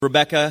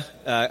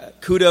Rebecca,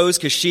 kudos,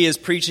 because she is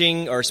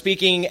preaching or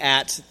speaking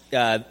at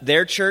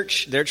their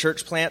church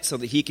plant, so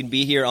that he can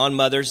be here on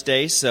Mother's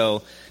Day.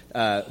 So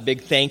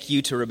big thank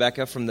you to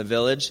Rebecca from the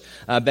village.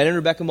 Ben and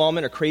Rebecca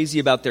Mallman are crazy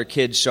about their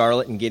kids,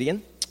 Charlotte and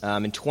Gideon.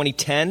 In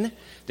 2010,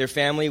 their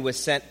family was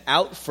sent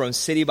out from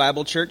City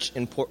Bible Church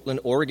in Portland,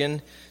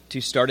 Oregon, to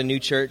start a new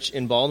church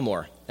in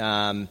Baltimore.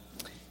 And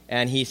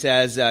he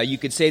says, you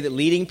could say that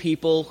leading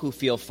people who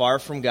feel far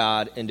from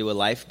God into a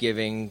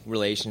life-giving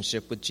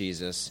relationship with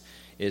Jesus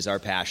is our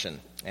passion.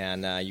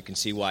 And you can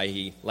see why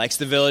he likes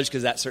the village,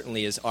 because that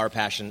certainly is our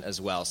passion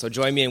as well. So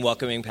join me in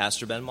welcoming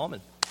Pastor Ben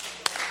Mallman.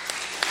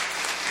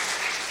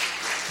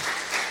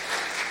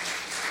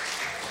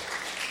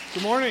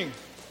 Good morning.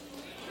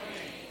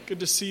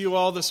 Good to see you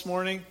all this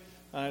morning.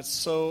 It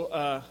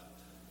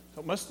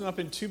must not have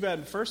been too bad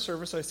in first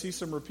service. I see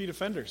some repeat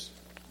offenders.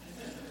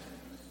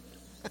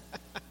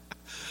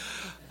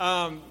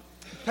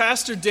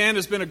 Pastor Dan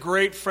has been a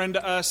great friend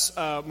to us.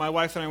 My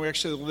wife and I, we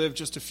actually live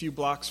just a few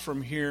blocks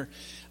from here.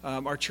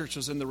 Our church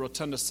was in the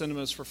Rotunda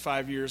Cinemas for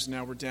 5 years.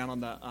 Now we're down on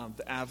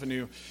the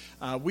avenue.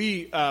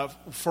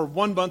 For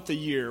 1 month a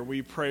year,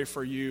 we pray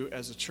for you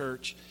as a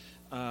church.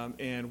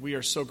 And we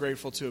are so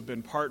grateful to have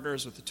been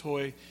partners with the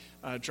Toy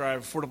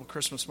Drive Affordable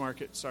Christmas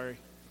Market,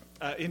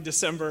 in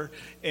December.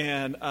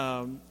 And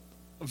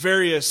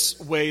various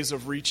ways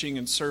of reaching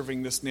and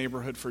serving this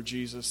neighborhood for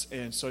Jesus.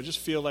 And so I just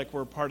feel like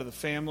we're part of the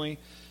family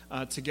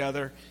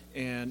together,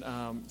 and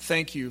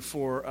thank you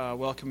for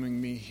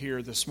welcoming me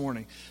here this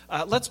morning.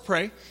 Let's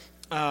pray.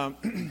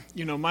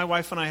 My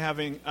wife and I,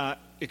 having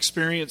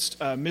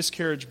experienced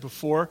miscarriage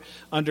before,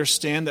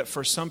 understand that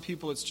for some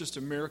people it's just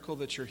a miracle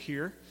that you're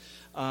here,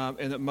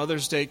 and that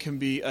Mother's Day can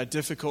be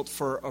difficult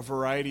for a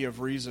variety of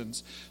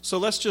reasons. So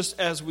let's just,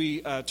 as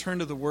we turn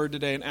to the Word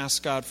today and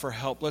ask God for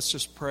help, let's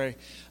just pray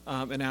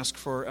and ask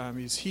for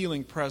His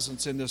healing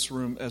presence in this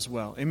room as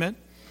well. Amen?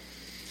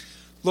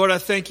 Lord, I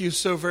thank you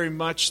so very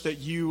much that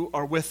you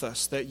are with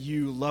us, that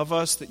you love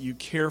us, that you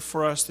care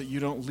for us, that you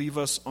don't leave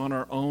us on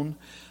our own.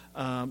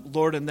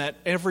 Lord, and that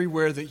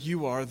everywhere that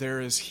you are, there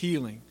is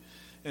healing.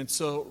 And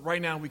so right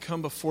now we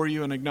come before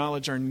you and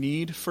acknowledge our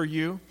need for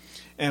you.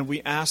 And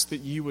we ask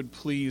that you would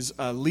please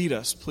lead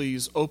us.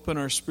 Please open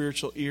our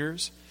spiritual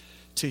ears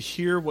to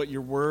hear what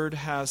your word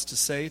has to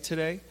say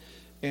today.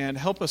 And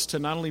help us to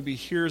not only be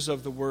hearers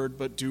of the word,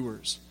 but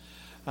doers.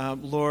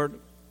 Lord,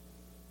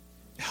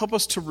 help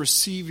us to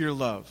receive your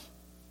love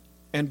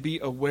and be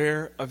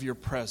aware of your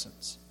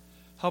presence.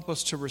 Help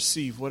us to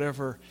receive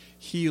whatever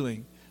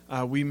healing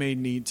we may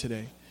need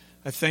today.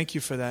 I thank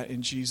you for that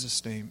in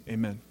Jesus' name.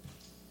 Amen.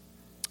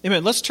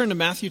 Amen. Let's turn to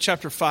Matthew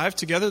chapter 5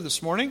 together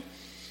this morning.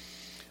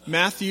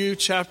 Matthew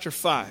chapter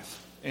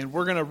 5. And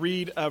we're going to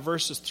read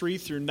verses 3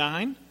 through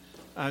 9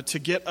 to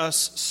get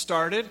us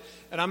started.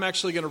 And I'm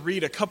actually going to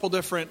read a couple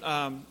different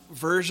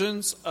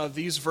versions of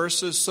these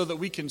verses so that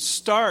we can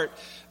start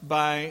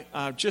by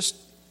just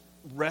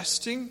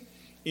resting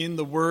in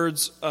the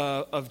words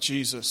of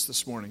Jesus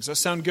this morning. Does that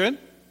sound good?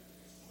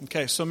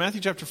 Okay, so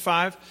Matthew chapter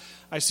 5.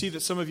 I see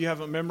that some of you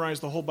haven't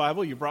memorized the whole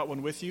Bible. You brought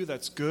one with you.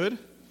 That's good.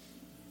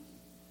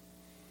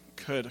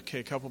 Good. Okay,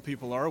 a couple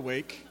people are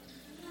awake.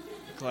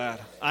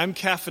 Glad. I'm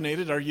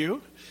caffeinated. Are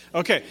you?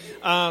 Okay,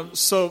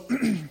 so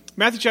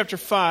Matthew chapter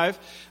 5.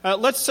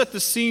 Let's set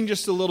the scene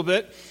just a little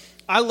bit.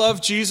 I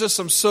love Jesus.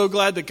 I'm so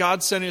glad that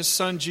God sent his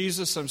son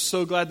Jesus. I'm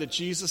so glad that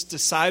Jesus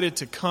decided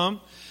to come.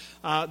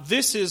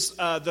 This is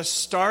the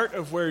start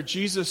of where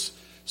Jesus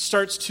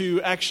starts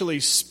to actually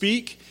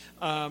speak,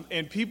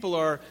 and people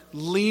are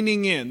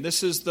leaning in.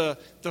 This is the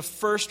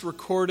first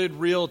recorded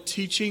real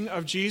teaching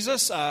of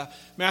Jesus.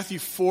 Matthew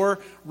 4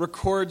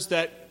 records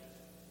that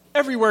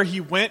everywhere he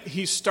went,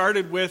 he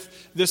started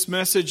with this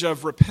message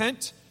of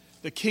repent.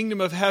 The kingdom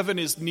of heaven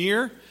is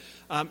near.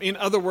 In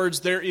other words,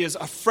 there is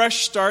a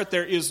fresh start.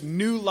 There is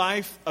new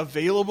life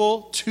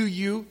available to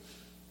you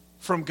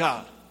from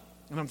God.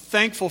 And I'm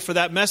thankful for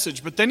that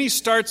message. But then he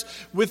starts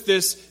with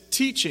this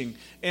teaching.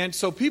 And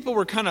so people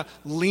were kind of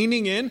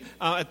leaning in.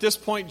 At this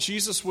point,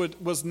 Jesus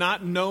was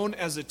not known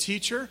as a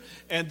teacher,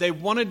 and they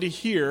wanted to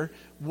hear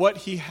what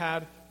he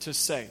had to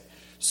say.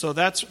 So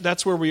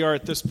that's where we are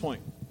at this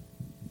point.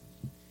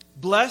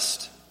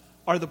 Blessed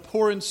are the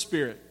poor in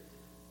spirit,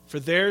 for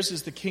theirs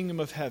is the kingdom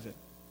of heaven.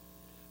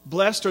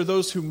 Blessed are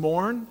those who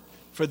mourn,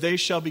 for they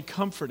shall be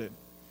comforted.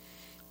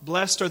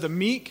 Blessed are the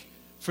meek,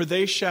 for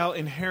they shall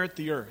inherit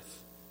the earth.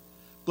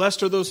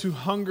 Blessed are those who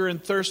hunger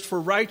and thirst for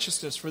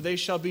righteousness, for they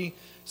shall be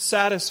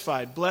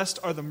satisfied. Blessed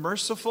are the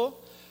merciful,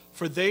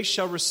 for they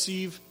shall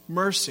receive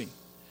mercy.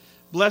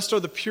 Blessed are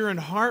the pure in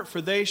heart,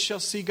 for they shall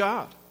see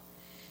God.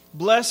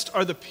 Blessed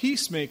are the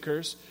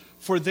peacemakers,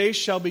 for they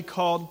shall be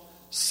called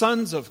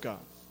sons of God.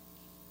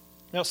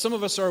 Now, some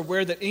of us are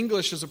aware that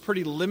English is a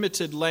pretty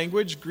limited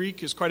language.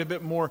 Greek is quite a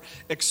bit more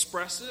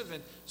expressive.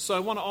 And so I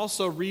want to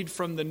also read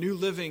from the New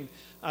Living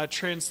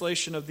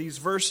translation of these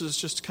verses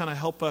just to kind of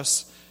help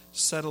us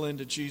settle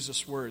into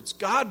Jesus' words.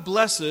 God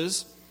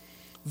blesses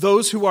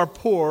those who are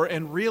poor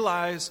and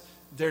realize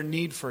their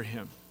need for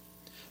him,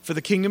 for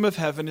the kingdom of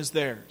heaven is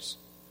theirs.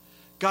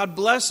 God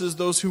blesses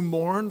those who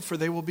mourn, for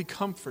they will be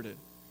comforted.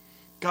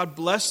 God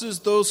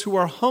blesses those who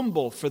are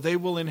humble, for they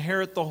will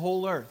inherit the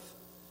whole earth.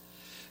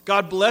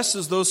 God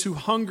blesses those who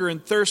hunger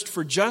and thirst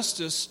for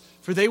justice,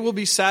 for they will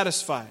be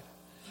satisfied.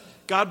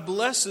 God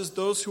blesses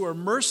those who are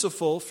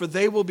merciful, for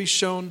they will be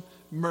shown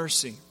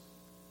mercy.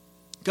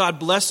 God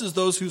blesses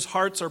those whose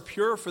hearts are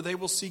pure, for they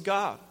will see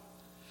God.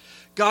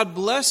 God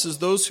blesses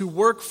those who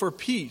work for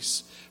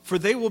peace, for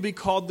they will be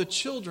called the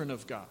children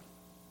of God.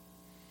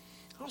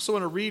 I also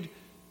want to read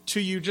to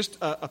you just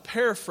a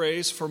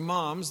paraphrase for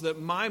moms that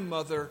my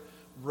mother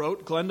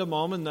wrote, Glenda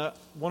Malman,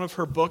 one of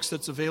her books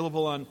that's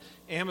available on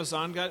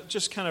Amazon.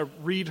 Just kind of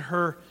read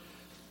her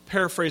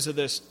paraphrase of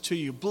this to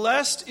you.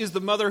 Blessed is the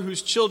mother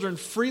whose children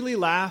freely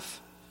laugh,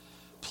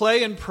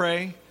 play, and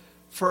pray,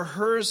 for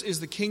hers is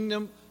the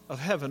kingdom of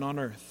heaven on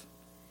earth.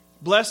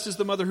 Blessed is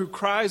the mother who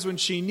cries when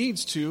she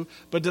needs to,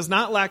 but does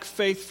not lack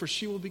faith, for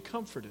she will be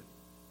comforted.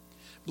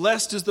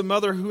 Blessed is the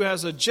mother who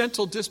has a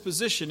gentle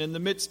disposition in the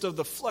midst of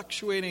the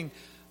fluctuating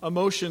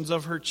emotions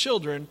of her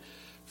children,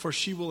 for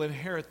she will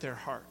inherit their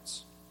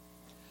hearts.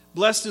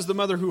 Blessed is the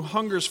mother who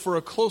hungers for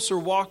a closer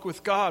walk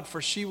with God,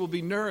 for she will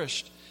be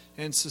nourished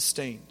and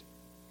sustained.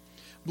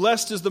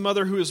 Blessed is the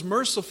mother who is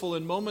merciful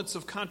in moments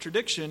of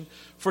contradiction,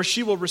 for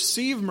she will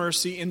receive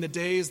mercy in the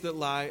days that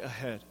lie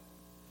ahead.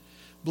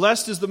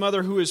 Blessed is the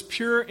mother who is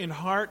pure in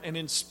heart and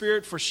in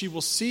spirit, for she will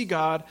see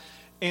God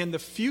and the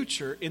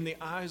future in the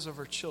eyes of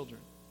her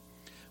children.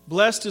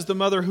 Blessed is the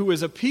mother who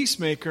is a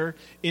peacemaker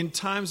in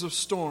times of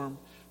storm,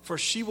 for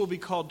she will be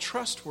called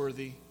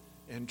trustworthy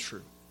and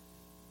true.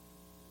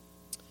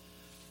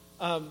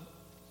 I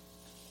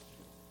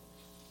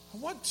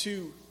want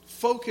to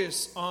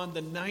focus on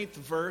the 9th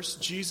verse,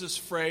 Jesus'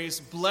 phrase,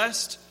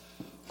 blessed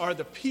are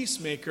the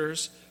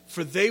peacemakers,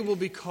 for they will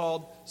be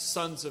called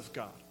sons of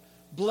God.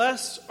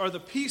 Blessed are the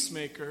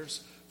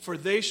peacemakers, for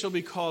they shall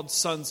be called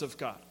sons of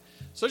God.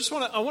 So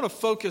I want to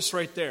focus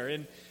right there.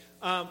 And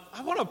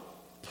I want to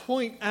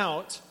point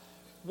out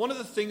one of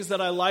the things that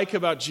I like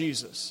about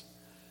Jesus.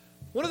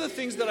 One of the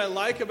things that I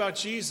like about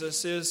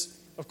Jesus is,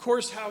 of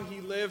course, how he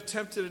lived,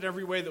 tempted in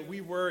every way that we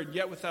were, and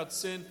yet without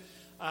sin,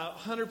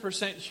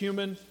 100%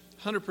 human,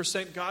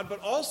 100% God.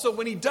 But also,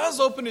 when he does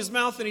open his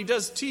mouth and he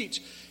does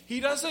teach, he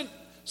doesn't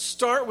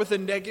start with a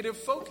negative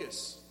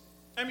focus.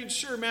 I mean,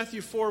 sure,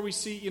 Matthew 4, we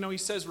see, he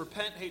says,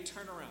 repent, hey,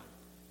 turn around.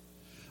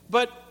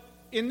 But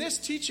in this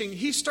teaching,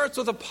 he starts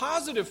with a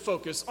positive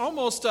focus,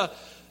 almost a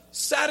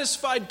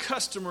satisfied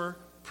customer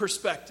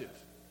perspective.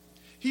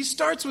 He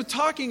starts with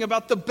talking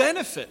about the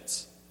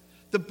benefits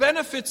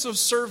of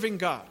serving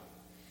God.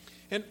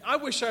 And I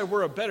wish I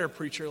were a better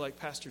preacher like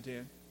Pastor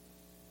Dan.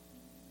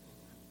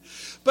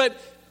 But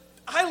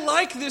I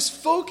like this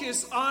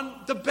focus on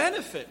the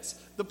benefits,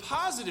 the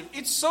positive.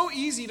 It's so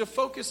easy to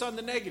focus on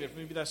the negative.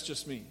 Maybe that's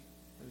just me.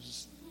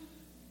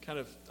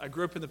 I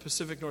grew up in the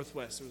Pacific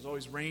Northwest. It was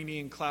always rainy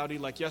and cloudy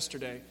like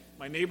yesterday.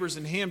 My neighbors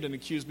in Hamden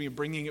accused me of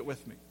bringing it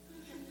with me.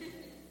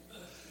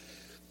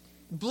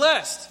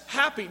 Blessed,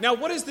 happy. Now,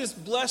 what is this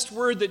blessed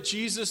word that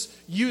Jesus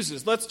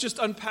uses? Let's just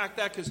unpack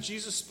that because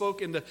Jesus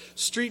spoke in the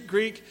street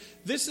Greek.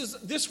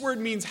 This word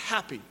means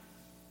happy.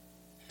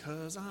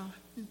 Now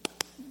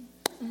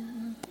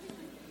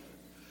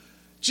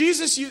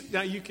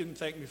you can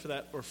thank me for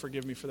that or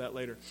forgive me for that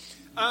later.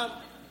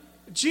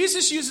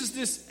 Jesus uses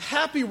this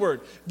happy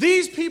word.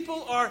 These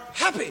people are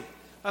happy.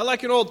 I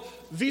like an old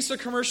Visa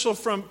commercial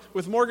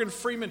with Morgan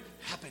Freeman.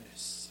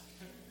 Happiness.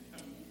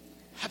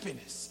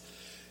 Happiness.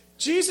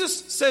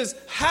 Jesus says,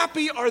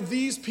 happy are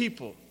these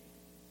people.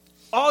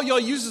 All y'all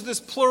uses this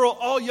plural,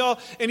 all y'all.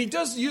 And he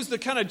does use the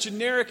kind of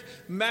generic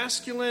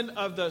masculine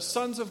of the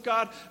sons of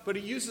God, but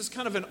he uses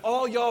kind of an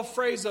all y'all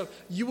phrase of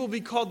you will be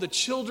called the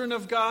children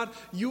of God.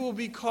 You will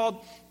be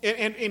called,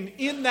 and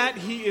in that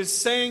he is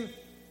saying,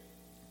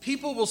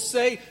 people will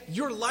say,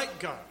 you're like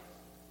God.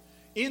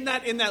 In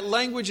that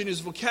language, in his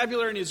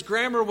vocabulary, in his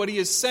grammar, what he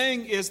is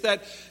saying is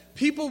that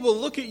people will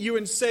look at you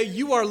and say,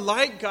 you are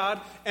like God,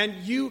 and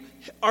you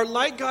are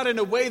like God in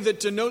a way that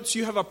denotes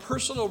you have a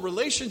personal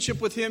relationship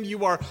with him.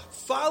 You are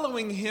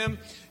following him.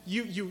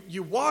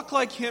 You walk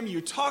like him.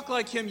 You talk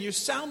like him. You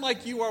sound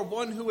like you are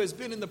one who has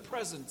been in the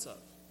presence of.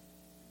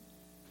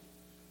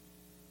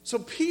 So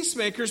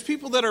peacemakers,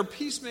 people that are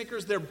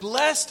peacemakers, they're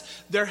blessed,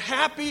 they're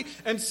happy,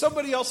 and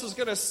somebody else is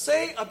going to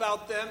say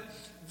about them,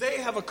 they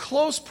have a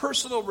close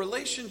personal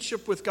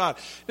relationship with God.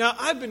 Now,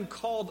 I've been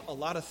called a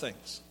lot of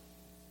things.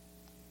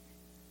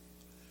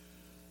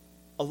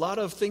 A lot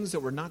of things that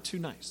were not too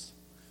nice.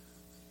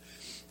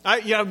 I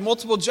have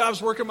multiple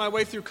jobs working my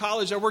way through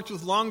college. I worked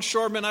with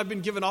longshoremen. I've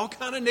been given all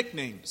kind of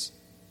nicknames.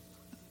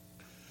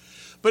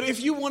 But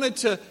if you wanted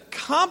to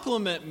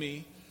compliment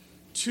me,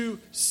 to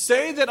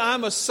say that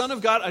I'm a son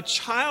of God, a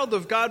child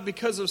of God,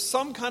 because of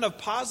some kind of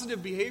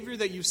positive behavior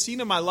that you've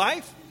seen in my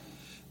life,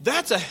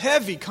 that's a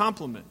heavy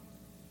compliment.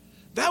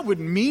 That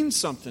would mean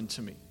something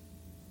to me.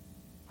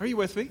 Are you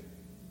with me?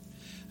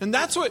 And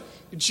that's what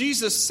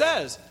Jesus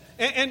says.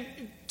 And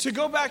to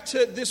go back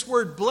to this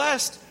word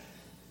blessed,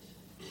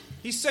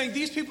 He's saying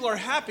these people are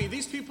happy,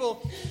 these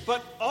people,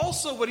 but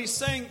also what he's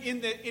saying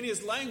in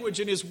his language,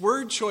 in his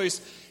word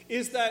choice,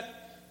 is that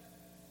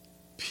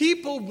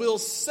people will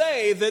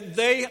say that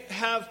they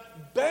have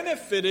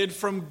benefited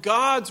from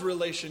God's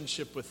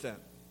relationship with them.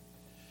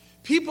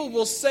 People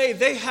will say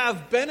they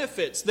have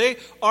benefits, they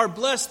are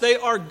blessed, they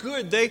are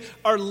good, they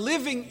are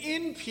living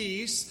in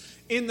peace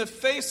in the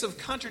face of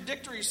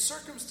contradictory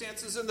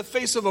circumstances, in the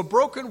face of a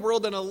broken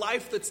world and a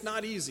life that's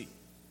not easy.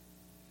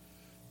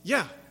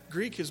 Yeah,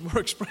 Greek is more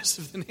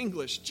expressive than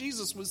English.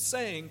 Jesus was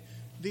saying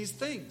these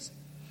things.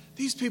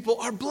 These people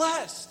are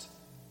blessed.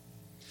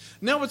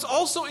 Now, what's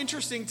also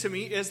interesting to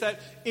me is that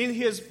in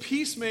his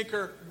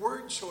peacemaker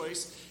word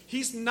choice,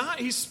 he's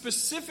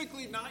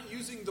specifically not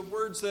using the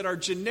words that are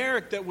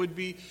generic that would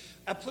be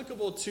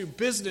applicable to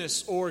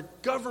business or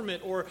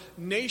government or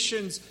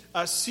nations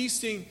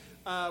ceasing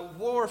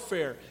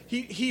warfare.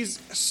 He's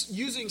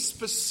using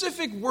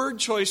specific word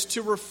choice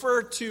to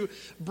refer to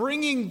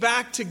bringing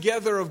back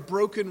together of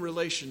broken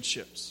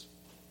relationships.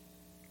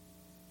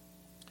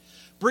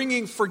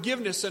 Bringing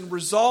forgiveness and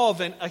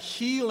resolve and a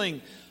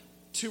healing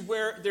to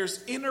where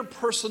there's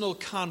interpersonal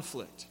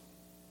conflict.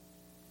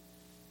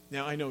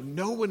 Now, I know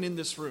no one in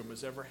this room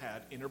has ever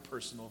had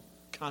interpersonal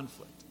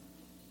conflict.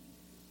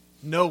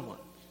 No one.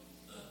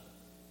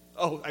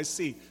 Oh, I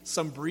see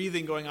some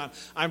breathing going on.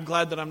 I'm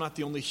glad that I'm not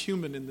the only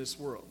human in this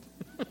world.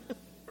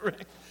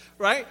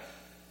 Right?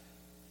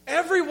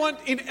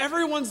 In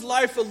everyone's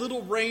life, a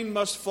little rain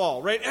must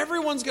fall, right?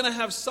 Everyone's going to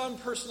have some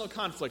personal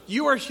conflict.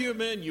 You are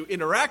human. You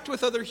interact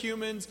with other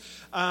humans.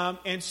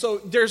 And so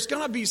there's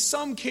going to be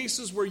some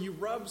cases where you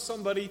rub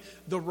somebody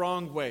the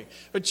wrong way.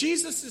 But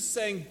Jesus is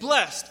saying,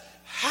 blessed,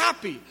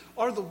 happy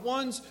are the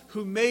ones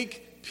who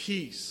make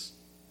peace.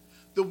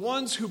 The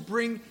ones who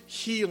bring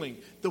healing.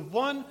 The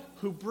one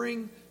who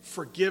bring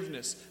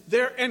forgiveness.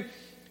 And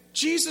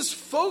Jesus'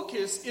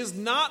 focus is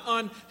not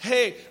on,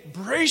 hey,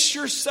 brace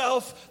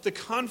yourself, the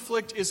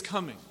conflict is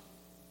coming.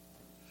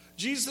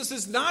 Jesus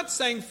is not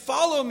saying,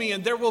 follow me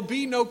and there will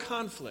be no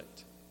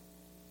conflict.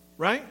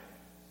 Right?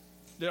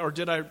 Or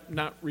did I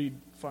not read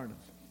far enough?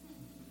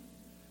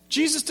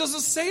 Jesus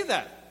doesn't say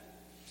that.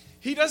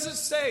 He doesn't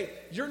say,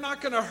 you're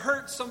not going to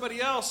hurt somebody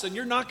else and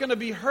you're not going to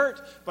be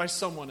hurt by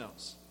someone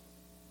else.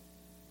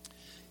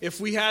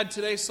 If we had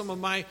today some of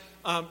my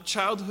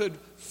childhood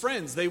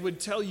friends, they would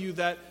tell you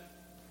that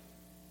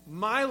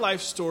my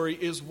life story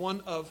is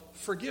one of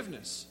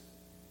forgiveness.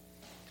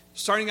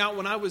 Starting out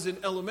when I was in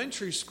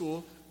elementary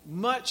school,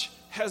 much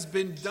has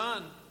been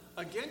done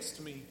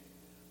against me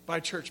by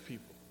church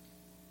people.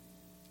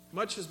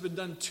 Much has been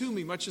done to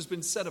me. Much has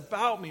been said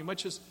about me.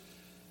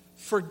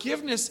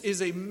 Forgiveness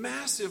is a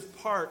massive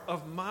part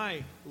of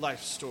my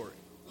life story.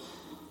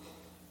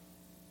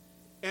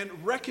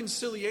 And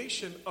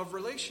reconciliation of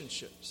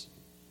relationships.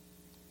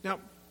 Now,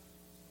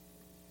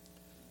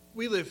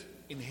 we live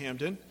in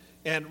Hamden.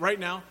 And right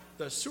now,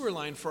 the sewer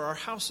line for our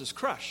house is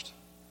crushed.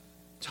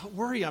 Don't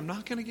worry, I'm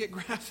not going to get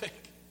graphic.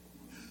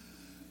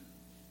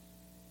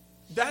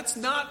 That's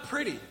not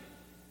pretty.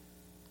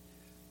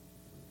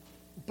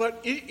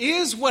 But it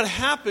is what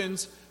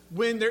happens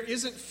when there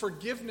isn't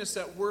forgiveness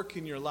at work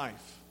in your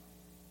life.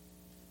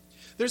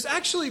 There's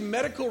actually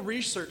medical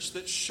research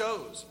that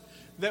shows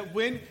that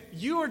when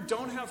you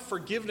don't have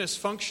forgiveness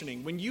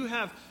functioning, when you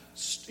have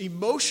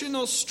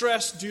emotional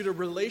stress due to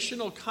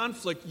relational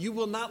conflict, you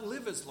will not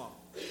live as long.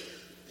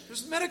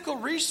 There's medical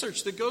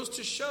research that goes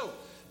to show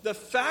the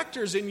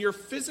factors in your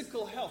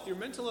physical health, your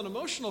mental and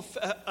emotional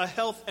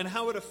health, and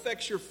how it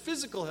affects your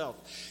physical health.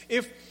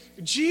 If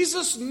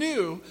Jesus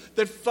knew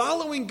that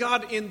following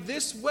God in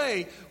this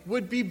way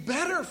would be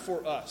better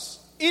for us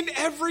in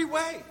every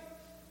way,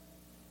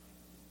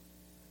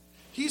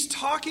 he's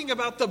talking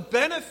about the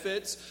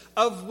benefits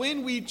of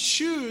when we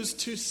choose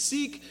to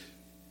seek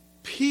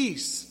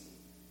peace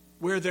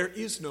where there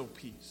is no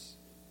peace.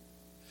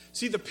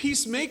 See, the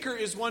peacemaker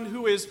is one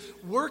who is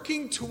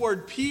working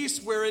toward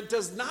peace where it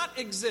does not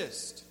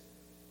exist.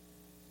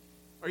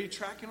 Are you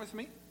tracking with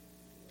me?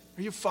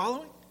 Are you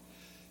following?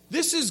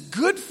 This is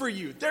good for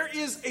you. There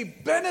is a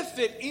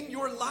benefit in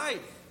your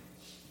life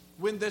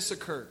when this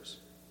occurs.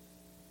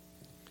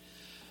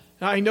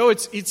 Now, I know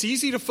it's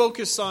easy to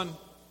focus on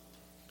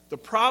the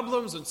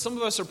problems, and some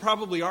of us are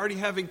probably already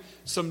having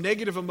some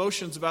negative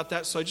emotions about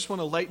that, so I just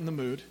want to lighten the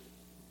mood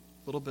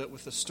a little bit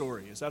with the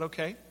story. Is that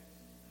okay?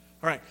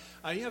 All right,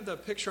 you have the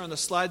picture on the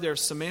slide there of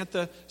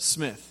Samantha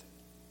Smith.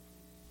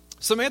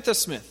 Samantha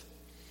Smith.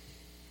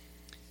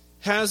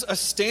 Has a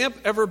stamp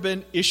ever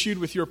been issued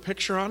with your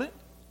picture on it?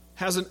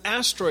 Has an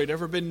asteroid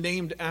ever been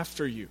named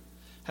after you?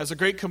 Has a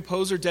great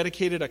composer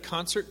dedicated a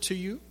concert to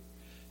you?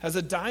 Has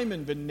a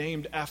diamond been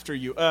named after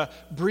you? A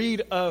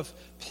breed of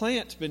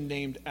plant been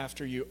named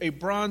after you? A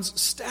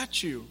bronze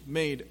statue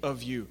made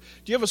of you?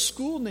 Do you have a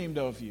school named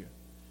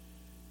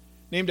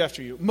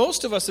after you?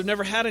 Most of us have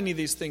never had any of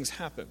these things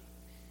happen.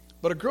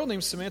 But a girl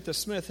named Samantha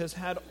Smith has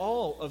had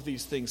all of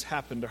these things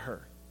happen to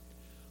her.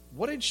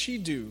 What did she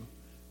do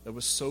that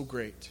was so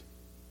great?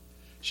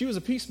 She was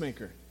a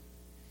peacemaker.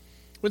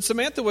 When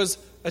Samantha was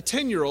a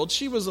 10-year-old,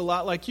 she was a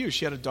lot like you.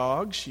 She had a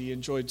dog, she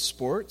enjoyed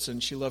sports,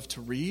 and she loved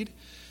to read.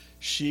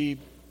 She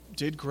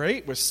did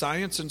great with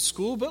science in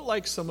school, but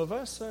like some of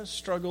us,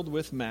 struggled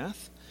with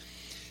math.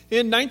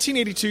 In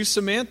 1982,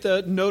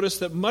 Samantha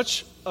noticed that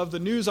much of the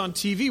news on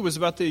TV was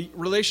about the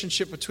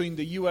relationship between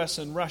the U.S.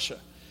 and Russia.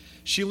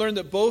 She learned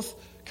that both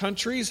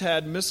countries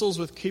had missiles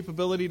with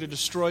capability to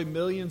destroy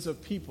millions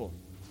of people.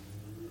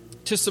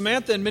 To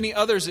Samantha and many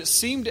others, it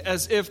seemed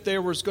as if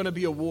there was going to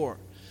be a war.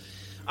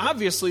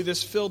 Obviously,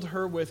 this filled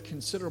her with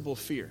considerable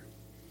fear.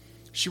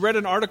 She read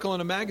an article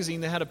in a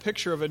magazine that had a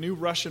picture of a new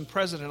Russian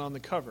president on the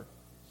cover.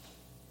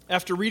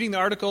 After reading the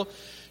article,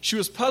 she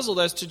was puzzled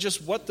as to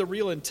just what the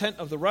real intent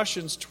of the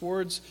Russians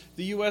towards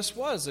the U.S.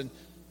 was. And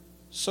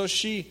so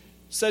she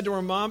said to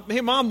her mom,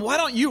 "Hey, Mom, why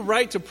don't you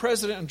write to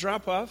President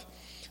Andropov,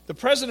 the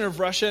president of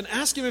Russia, and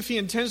ask him if he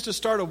intends to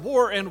start a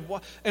war and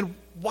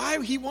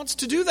why he wants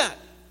to do that?"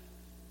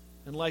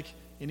 And like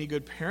any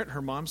good parent,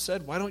 her mom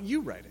said, "Why don't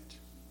you write it?"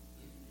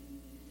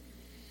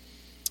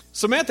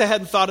 Samantha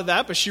hadn't thought of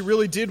that, but she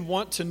really did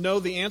want to know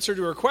the answer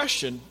to her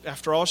question.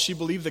 After all, she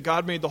believed that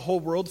God made the whole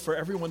world for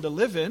everyone to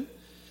live in.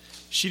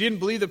 She didn't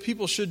believe that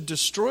people should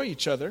destroy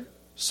each other.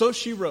 So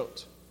she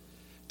wrote,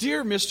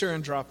 "Dear Mr.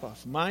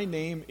 Andropov, my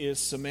name is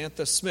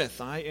Samantha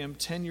Smith. I am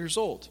 10 years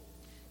old.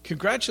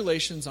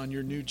 Congratulations on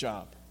your new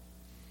job.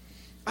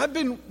 I've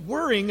been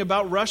worrying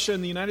about Russia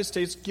and the United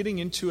States getting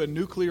into a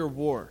nuclear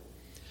war.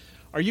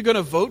 Are you going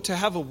to vote to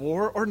have a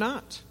war or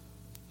not?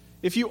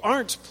 If you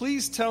aren't,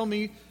 please tell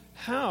me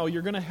how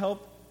you're going to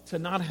help to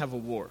not have a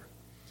war.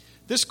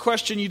 This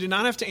question you do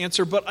not have to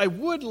answer, but I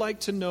would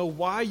like to know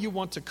why you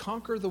want to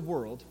conquer the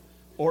world,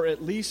 or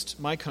at least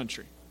my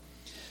country.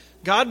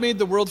 God made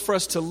the world for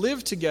us to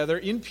live together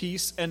in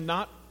peace and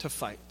not to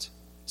fight.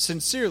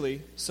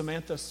 Sincerely,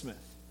 Samantha Smith."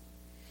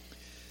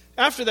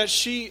 After that,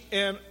 she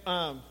and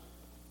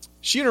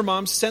her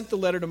mom sent the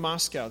letter to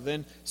Moscow.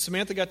 Then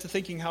Samantha got to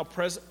thinking how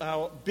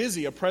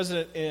busy a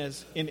president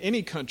is in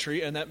any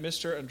country, and that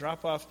Mr.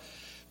 Andropov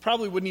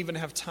probably wouldn't even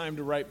have time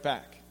to write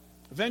back.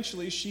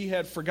 Eventually, she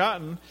had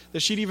forgotten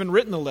that she'd even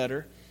written the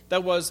letter.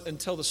 That was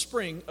until the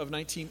spring of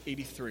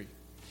 1983.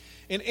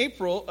 In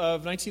April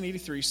of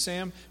 1983,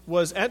 Sam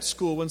was at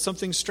school when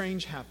something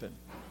strange happened.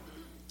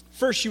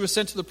 First, she was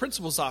sent to the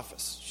principal's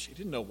office. She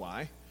didn't know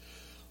why.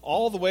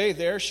 All the way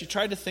there, she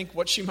tried to think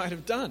what she might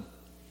have done.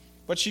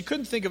 But she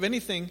couldn't think of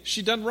anything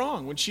she'd done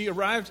wrong. When she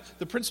arrived,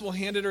 the principal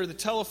handed her the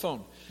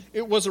telephone.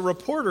 It was a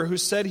reporter who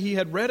said he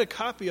had read a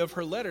copy of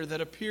her letter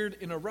that appeared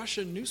in a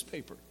Russian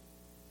newspaper.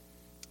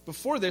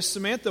 Before this,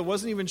 Samantha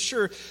wasn't even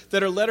sure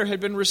that her letter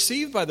had been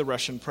received by the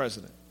Russian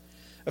president.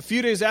 A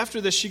few days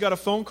after this, she got a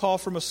phone call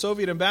from a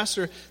Soviet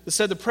ambassador that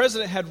said the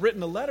president had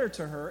written a letter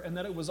to her and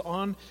that it was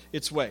on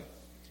its way.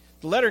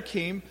 The letter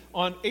came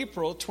on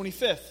April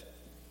 25th.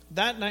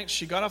 That night,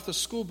 she got off the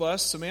school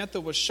bus. Samantha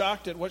was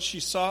shocked at what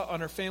she saw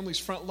on her family's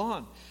front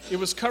lawn. It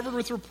was covered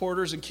with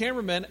reporters and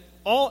cameramen,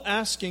 all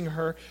asking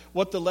her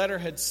what the letter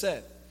had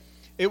said.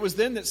 It was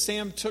then that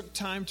Sam took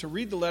time to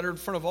read the letter in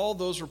front of all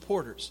those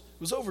reporters. It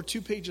was over 2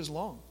 pages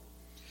long.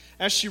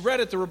 As she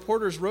read it, the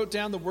reporters wrote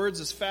down the words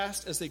as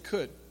fast as they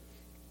could.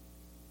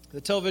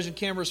 The television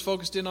cameras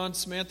focused in on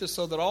Samantha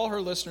so that all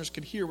her listeners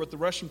could hear what the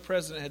Russian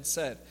president had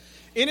said.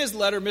 In his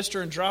letter,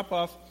 Mr.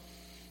 Andropov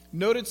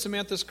noted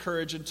Samantha's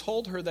courage and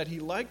told her that he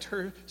liked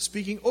her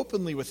speaking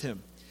openly with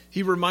him.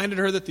 He reminded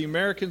her that the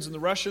Americans and the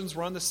Russians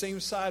were on the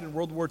same side in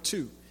World War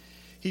II.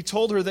 He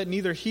told her that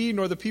neither he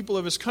nor the people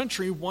of his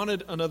country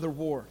wanted another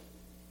war.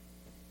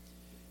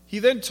 He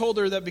then told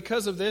her that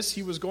because of this,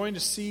 he was going to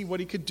see what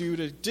he could do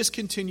to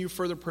discontinue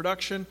further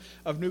production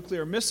of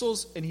nuclear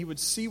missiles, and he would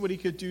see what he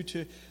could do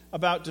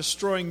about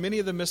destroying many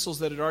of the missiles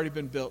that had already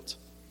been built.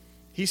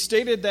 He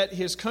stated that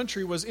his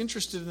country was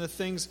interested in the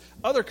things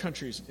other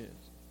countries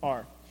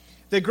are.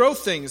 They grow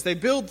things, they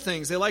build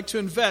things, they like to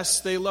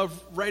invest, they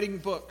love writing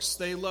books,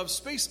 they love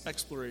space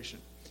exploration.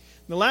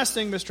 And the last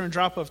thing Mr.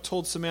 Andropov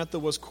told Samantha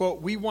was,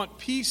 quote, "We want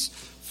peace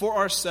for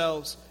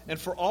ourselves and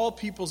for all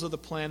peoples of the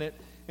planet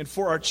and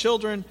for our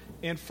children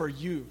and for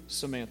you,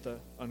 Samantha,"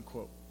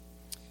 unquote.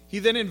 He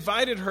then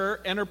invited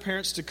her and her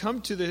parents to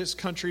come to his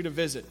country to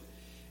visit.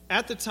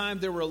 At the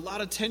time, there were a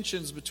lot of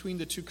tensions between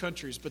the two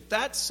countries, but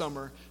that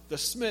summer, the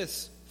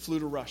Smiths flew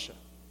to Russia.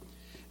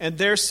 And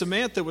there,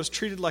 Samantha was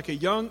treated like a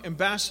young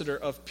ambassador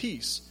of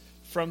peace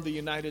from the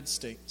United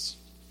States.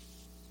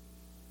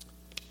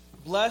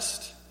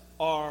 Blessed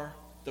are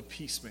the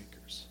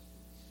peacemakers.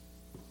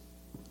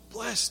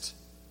 Blessed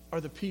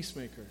are the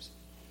peacemakers.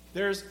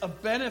 There's a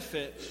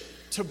benefit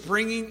to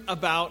bringing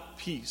about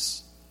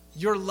peace.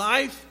 Your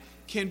life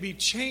can be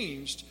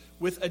changed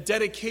with a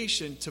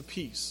dedication to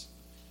peace.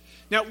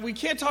 Now, we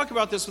can't talk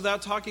about this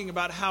without talking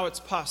about how it's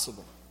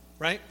possible,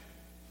 right?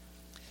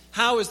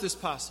 How is this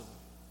possible?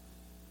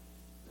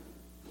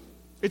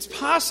 It's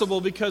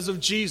possible because of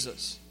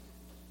Jesus.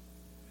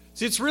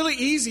 See, it's really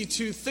easy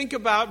to think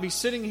about, be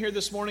sitting here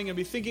this morning and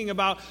be thinking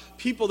about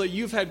people that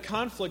you've had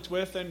conflict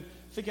with and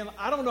thinking,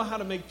 I don't know how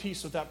to make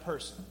peace with that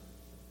person.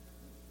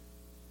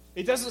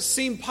 It doesn't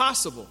seem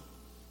possible.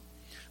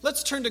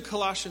 Let's turn to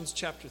Colossians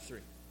chapter 3.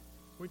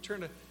 We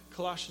turn to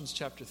Colossians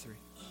chapter 3.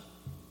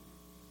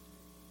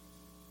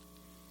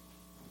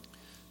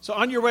 So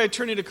on your way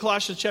turning to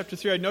Colossians chapter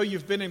 3, I know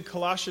you've been in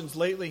Colossians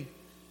lately.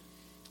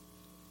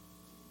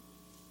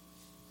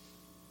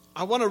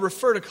 I want to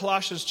refer to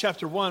Colossians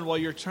chapter 1 while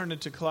you're turning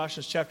to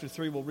Colossians chapter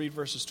 3. We'll read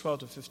verses 12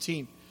 to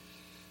 15.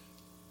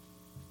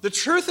 The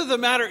truth of the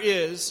matter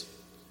is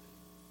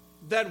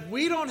that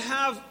we don't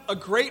have a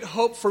great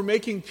hope for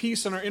making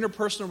peace in our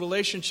interpersonal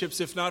relationships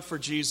if not for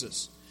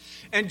Jesus.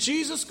 And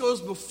Jesus goes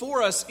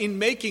before us in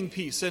making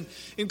peace. And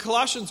in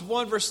Colossians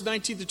 1, verses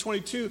 19 to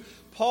 22,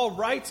 Paul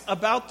writes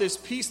about this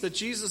peace that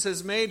Jesus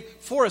has made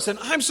for us. And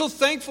I'm so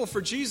thankful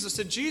for Jesus.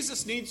 And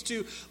Jesus needs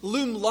to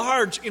loom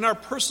large in our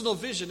personal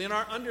vision, in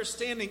our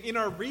understanding, in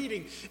our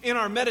reading, in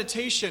our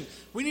meditation.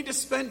 We need to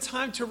spend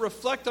time to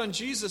reflect on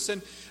Jesus.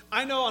 And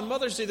I know on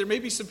Mother's Day there may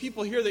be some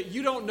people here that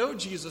you don't know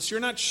Jesus. You're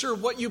not sure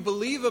what you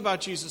believe about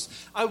Jesus.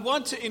 I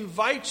want to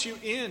invite you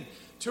in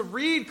to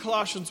read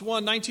Colossians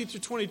 1, 19 through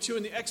 22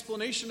 and the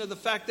explanation of the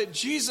fact that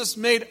Jesus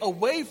made a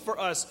way for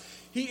us.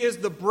 He is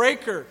the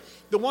breaker,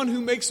 the one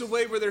who makes a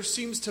way where there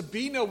seems to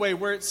be no way,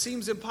 where it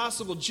seems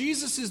impossible.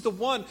 Jesus is the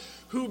one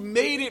who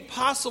made it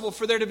possible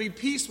for there to be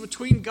peace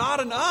between God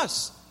and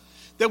us,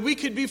 that we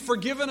could be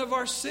forgiven of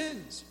our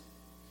sins.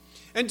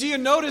 And do you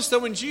notice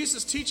that when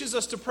Jesus teaches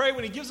us to pray,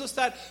 when he gives us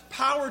that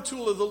power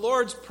tool of the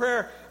Lord's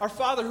Prayer, our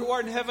Father who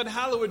art in heaven,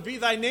 hallowed be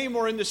thy name,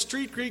 or in the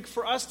street Greek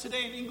for us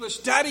today in English,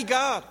 Daddy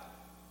God.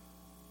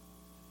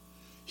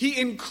 He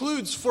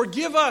includes,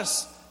 forgive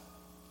us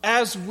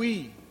as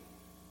we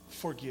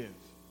forgive.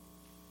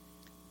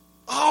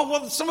 Oh,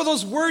 well, some of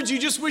those words you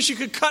just wish you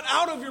could cut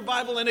out of your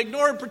Bible and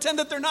ignore and pretend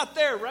that they're not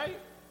there, right?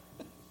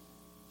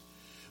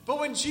 But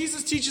when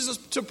Jesus teaches us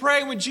to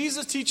pray, when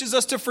Jesus teaches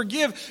us to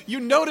forgive,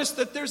 you notice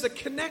that there's a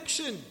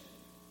connection.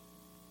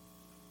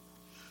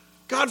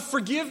 God,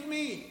 forgive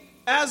me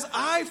as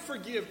I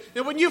forgive.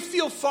 And when you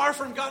feel far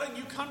from God and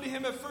you come to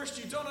him at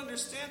first, you don't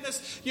understand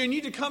this. You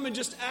need to come and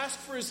just ask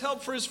for his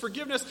help, for his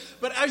forgiveness.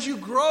 But as you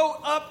grow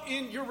up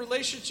in your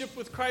relationship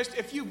with Christ,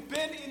 if you've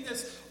been in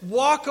this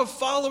walk of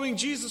following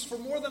Jesus for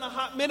more than a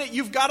hot minute,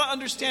 you've got to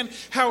understand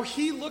how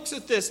he looks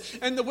at this.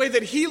 And the way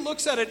that he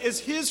looks at it is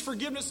his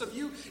forgiveness of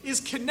you is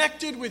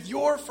connected with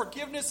your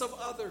forgiveness of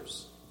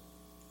others.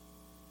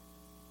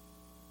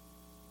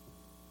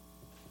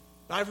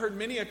 I've heard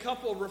many a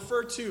couple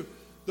refer to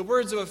the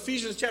words of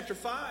Ephesians chapter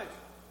 5,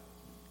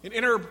 an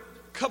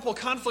inter-couple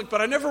conflict,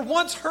 but I never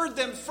once heard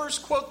them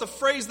first quote the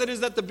phrase that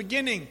is at the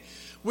beginning,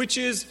 which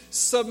is,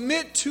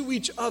 submit to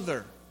each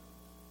other.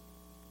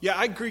 Yeah,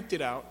 I Greeked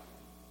it out.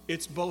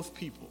 It's both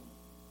people.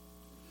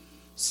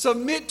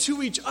 Submit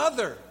to each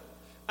other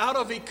out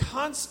of a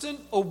constant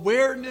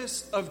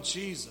awareness of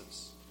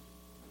Jesus.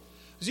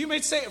 As you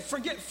may say,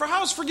 for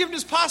how is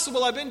forgiveness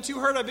possible? I've been too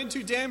hurt, I've been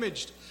too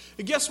damaged.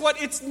 And guess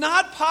what? It's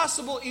not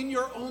possible in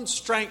your own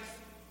strength.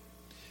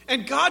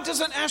 And God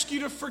doesn't ask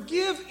you to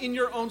forgive in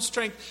your own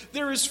strength.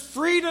 There is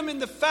freedom in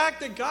the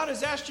fact that God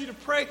has asked you to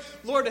pray,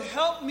 Lord,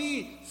 help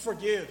me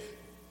forgive.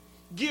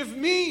 Give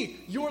me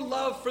your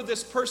love for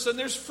this person.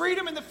 There's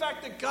freedom in the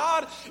fact that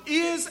God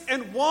is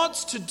and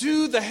wants to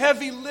do the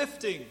heavy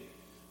lifting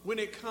when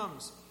it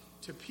comes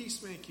to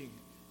peacemaking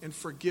and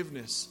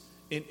forgiveness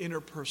in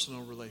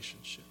interpersonal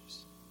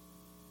relationships.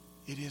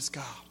 It is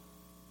God.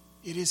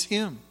 It is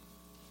him.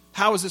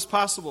 How is this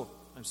possible?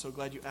 I'm so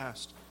glad you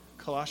asked.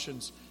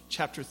 Colossians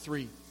chapter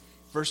 3,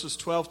 verses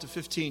 12 to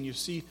 15. You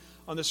see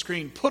on the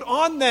screen. Put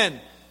on then,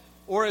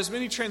 or as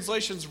many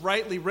translations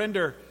rightly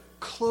render,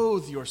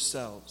 clothe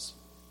yourselves.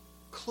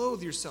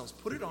 Clothe yourselves.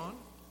 Put it on.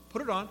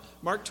 Put it on.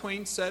 Mark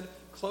Twain said,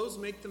 clothes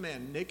make the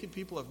man. Naked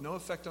people have no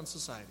effect on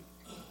society.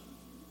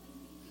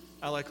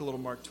 I like a little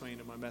Mark Twain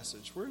in my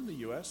message. We're in the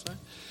U.S., huh?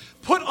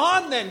 Put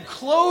on then,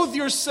 clothe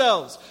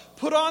yourselves.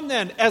 Put on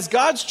then, as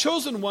God's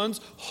chosen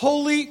ones,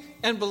 holy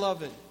and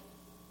beloved.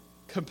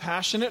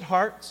 Compassionate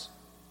hearts,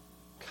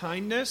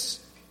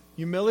 kindness,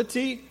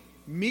 humility,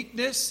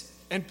 meekness,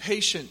 and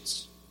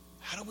patience.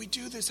 How do we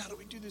do this? How do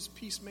we do this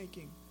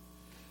peacemaking?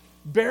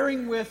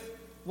 Bearing with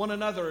one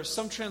another, or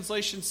some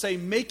translations say,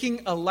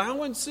 making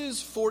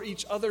allowances for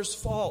each other's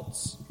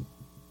faults.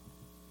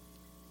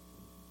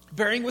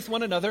 Bearing with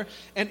one another,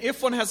 and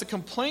if one has a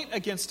complaint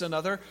against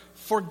another,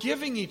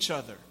 forgiving each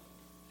other,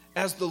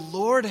 as the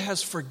Lord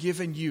has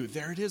forgiven you.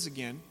 There it is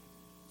again,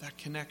 that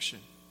connection.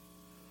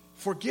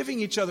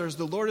 Forgiving each other as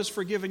the Lord has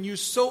forgiven you,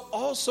 so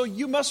also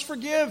you must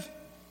forgive.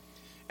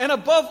 And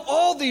above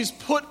all these,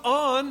 put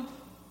on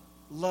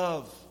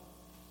love,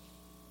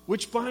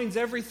 which binds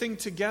everything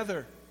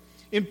together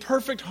in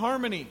perfect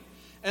harmony.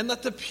 And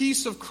let the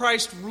peace of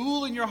Christ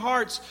rule in your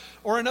hearts.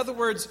 Or in other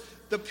words,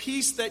 the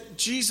peace that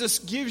Jesus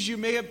gives you,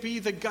 may it be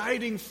the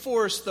guiding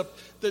force,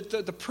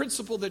 the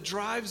principle that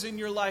drives in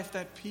your life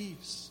that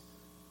peace.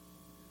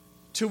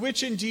 To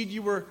which indeed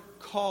you were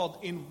called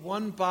in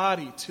one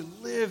body to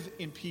live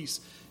in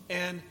peace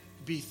and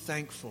be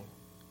thankful.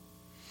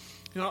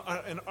 You know,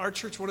 in our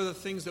church, one of the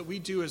things that we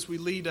do is we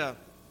lead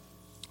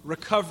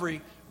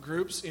recovery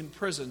groups in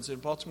prisons, in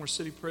Baltimore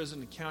City Prison,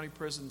 and county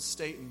prisons,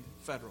 state and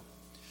federal.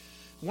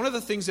 One of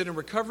the things that in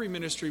recovery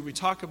ministry we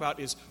talk about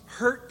is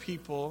hurt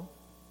people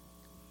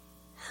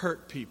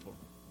hurt people.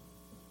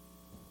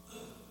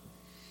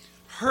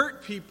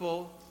 Hurt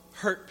people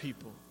hurt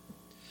people.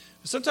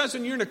 Sometimes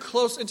when you're in a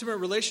close, intimate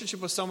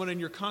relationship with someone and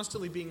you're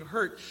constantly being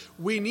hurt,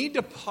 we need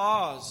to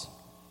pause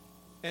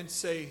and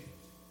say,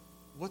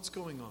 what's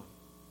going on?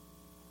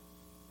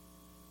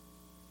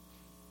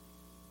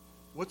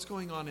 What's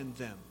going on in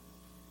them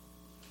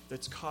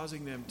that's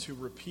causing them to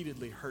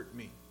repeatedly hurt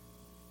me?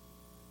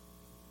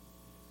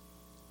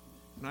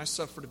 When I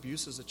suffered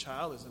abuse as a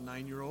child, as a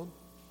 9-year-old,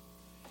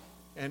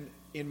 and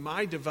in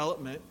my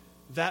development,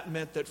 that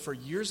meant that for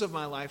years of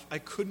my life, I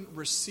couldn't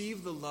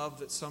receive the love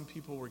that some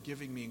people were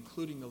giving me,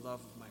 including the love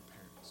of my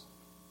parents.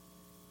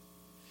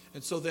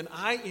 And so then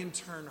I, in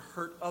turn,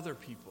 hurt other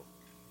people.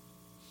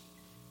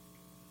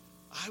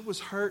 I was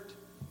hurt.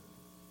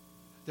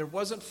 There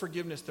wasn't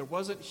forgiveness. There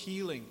wasn't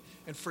healing.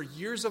 And for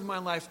years of my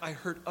life, I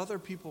hurt other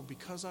people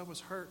because I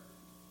was hurt.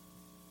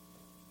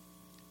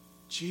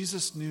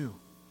 Jesus knew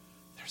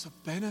there's a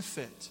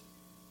benefit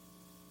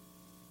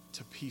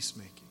to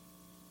peacemaking.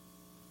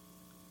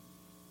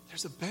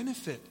 There's a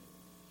benefit.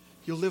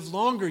 You'll live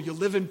longer. You'll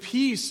live in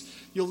peace.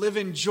 You'll live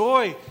in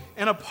joy.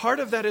 And a part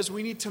of that is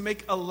we need to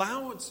make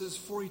allowances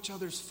for each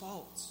other's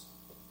faults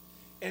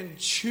and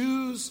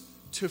choose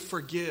to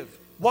forgive.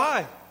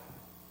 Why?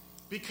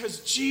 Because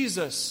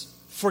Jesus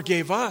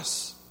forgave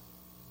us.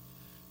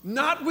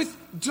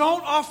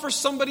 Don't offer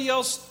somebody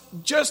else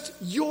just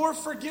your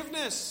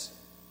forgiveness.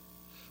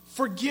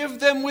 Forgive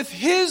them with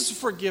His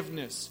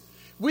forgiveness,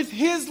 with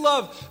His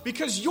love,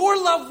 because your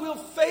love will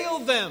fail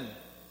them.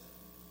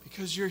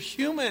 Because you're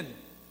human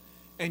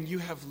and you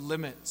have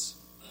limits.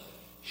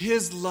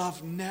 His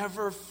love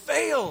never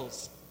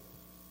fails.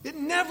 It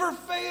never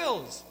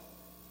fails.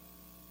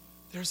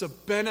 There's a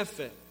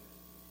benefit.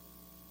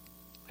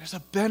 There's a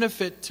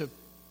benefit to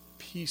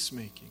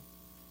peacemaking.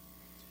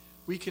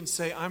 We can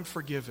say, I'm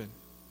forgiven.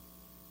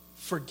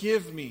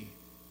 Forgive me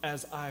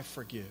as I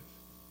forgive.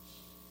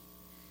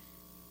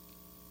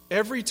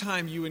 Every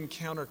time you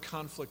encounter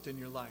conflict in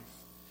your life,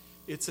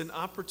 it's an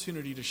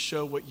opportunity to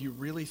show what you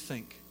really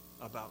think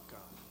about God.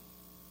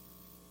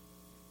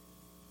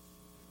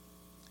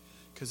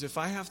 Because if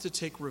I have to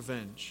take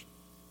revenge,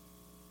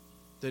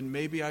 then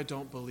maybe I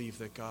don't believe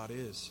that God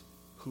is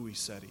who He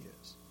said He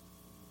is.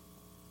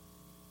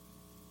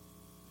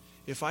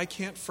 If I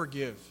can't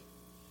forgive,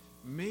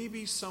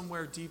 maybe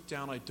somewhere deep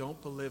down I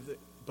don't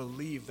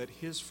believe that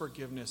His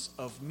forgiveness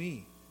of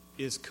me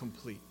is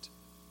complete.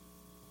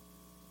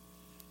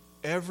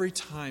 Every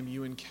time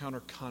you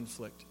encounter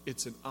conflict,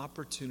 it's an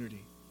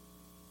opportunity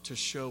to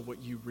show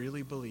what you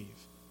really believe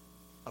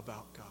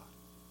about God.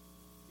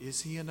 Is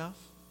He enough?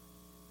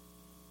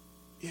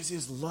 Is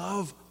His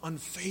love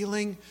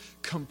unfailing,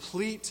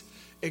 complete,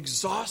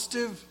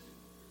 exhaustive,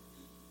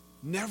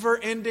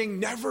 never-ending,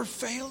 never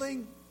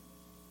failing?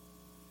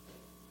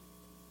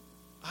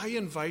 I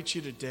invite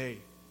you today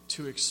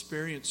to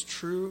experience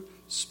true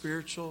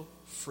spiritual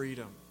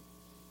freedom.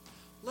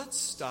 Let's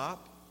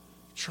stop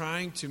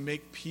trying to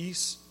make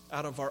peace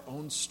out of our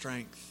own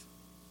strength.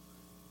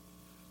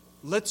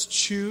 Let's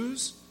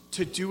choose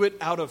to do it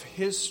out of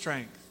His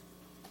strength,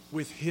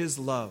 with His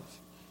love.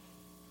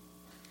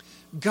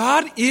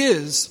 God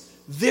is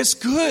this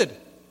good.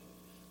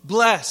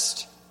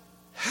 Blessed,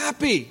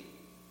 happy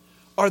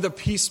are the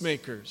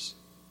peacemakers.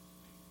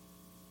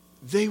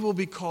 They will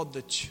be called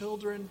the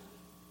children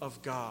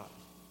of God.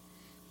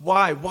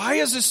 Why? Why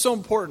is this so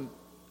important?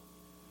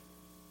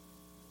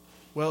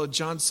 Well, in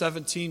John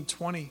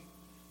 17:20,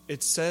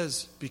 it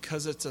says,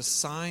 because it's a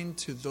sign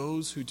to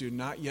those who do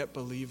not yet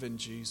believe in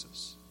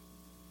Jesus.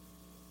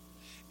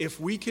 If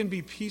we can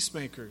be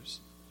peacemakers,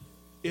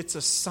 it's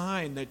a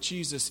sign that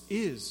Jesus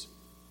is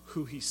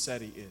who He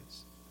said He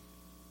is.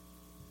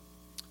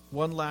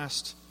 One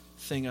last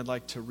thing I'd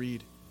like to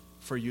read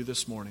for you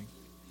this morning,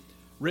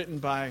 written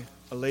by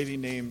a lady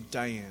named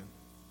Diane.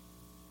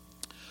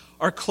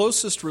 Our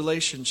closest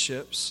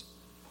relationships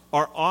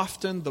are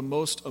often the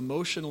most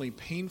emotionally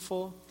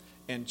painful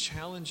and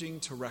challenging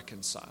to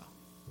reconcile.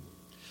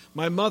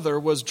 My mother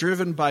was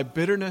driven by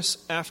bitterness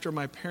after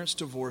my parents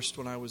divorced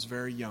when I was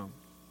very young.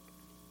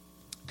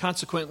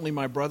 Consequently,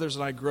 my brothers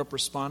and I grew up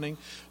responding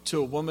to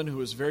a woman who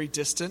was very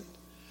distant,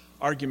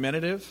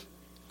 argumentative,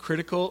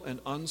 critical,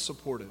 and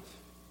unsupportive.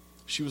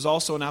 She was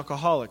also an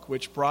alcoholic,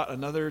 which brought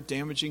another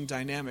damaging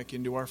dynamic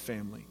into our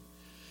family.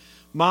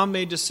 Mom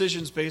made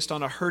decisions based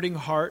on a hurting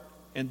heart,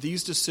 and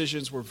these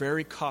decisions were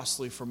very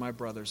costly for my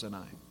brothers and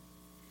I.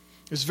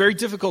 It was very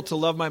difficult to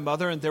love my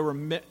mother, and there were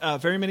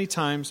very many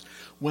times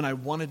when I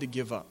wanted to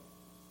give up.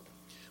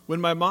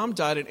 When my mom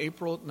died in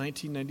April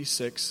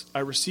 1996, I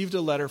received a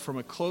letter from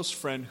a close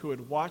friend who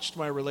had watched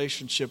my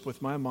relationship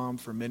with my mom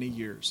for many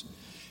years.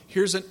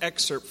 Here's an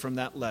excerpt from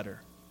that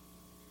letter.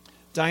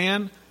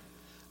 Diane,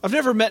 I've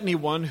never met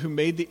anyone who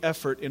made the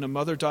effort in a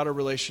mother-daughter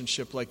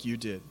relationship like you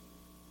did,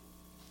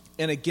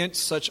 and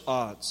against such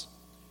odds.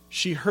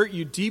 She hurt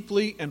you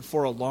deeply and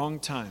for a long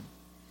time.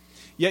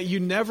 Yet you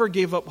never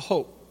gave up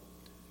hope.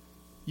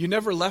 You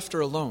never left her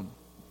alone.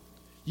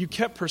 You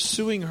kept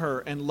pursuing her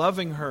and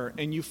loving her,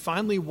 and you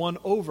finally won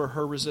over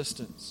her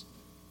resistance.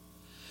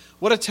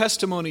 What a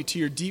testimony to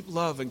your deep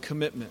love and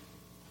commitment.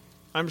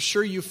 I'm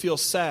sure you feel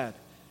sad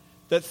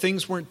that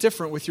things weren't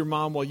different with your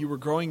mom while you were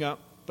growing up,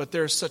 but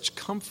there is such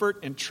comfort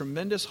and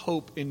tremendous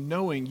hope in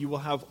knowing you will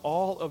have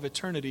all of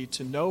eternity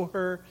to know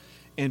her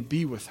and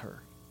be with her.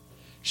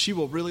 She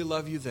will really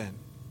love you then,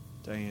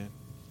 Diane.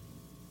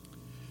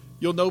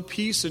 You'll know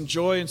peace and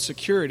joy and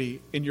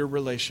security in your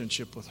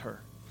relationship with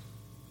her.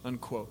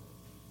 Unquote.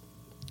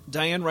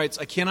 Diane writes,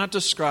 I cannot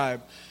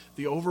describe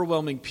the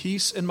overwhelming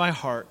peace in my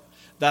heart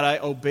that I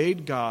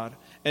obeyed God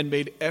and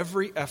made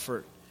every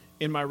effort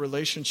in my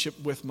relationship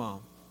with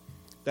Mom.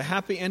 The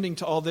happy ending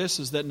to all this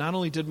is that not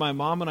only did my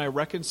mom and I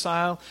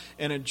reconcile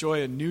and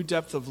enjoy a new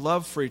depth of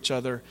love for each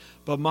other,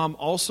 but Mom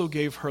also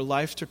gave her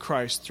life to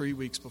Christ 3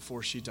 weeks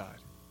before she died.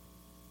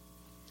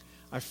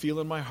 I feel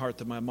in my heart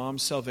that my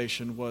mom's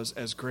salvation was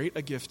as great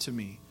a gift to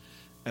me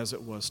as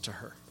it was to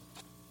her.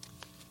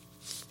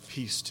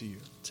 Peace to you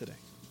today.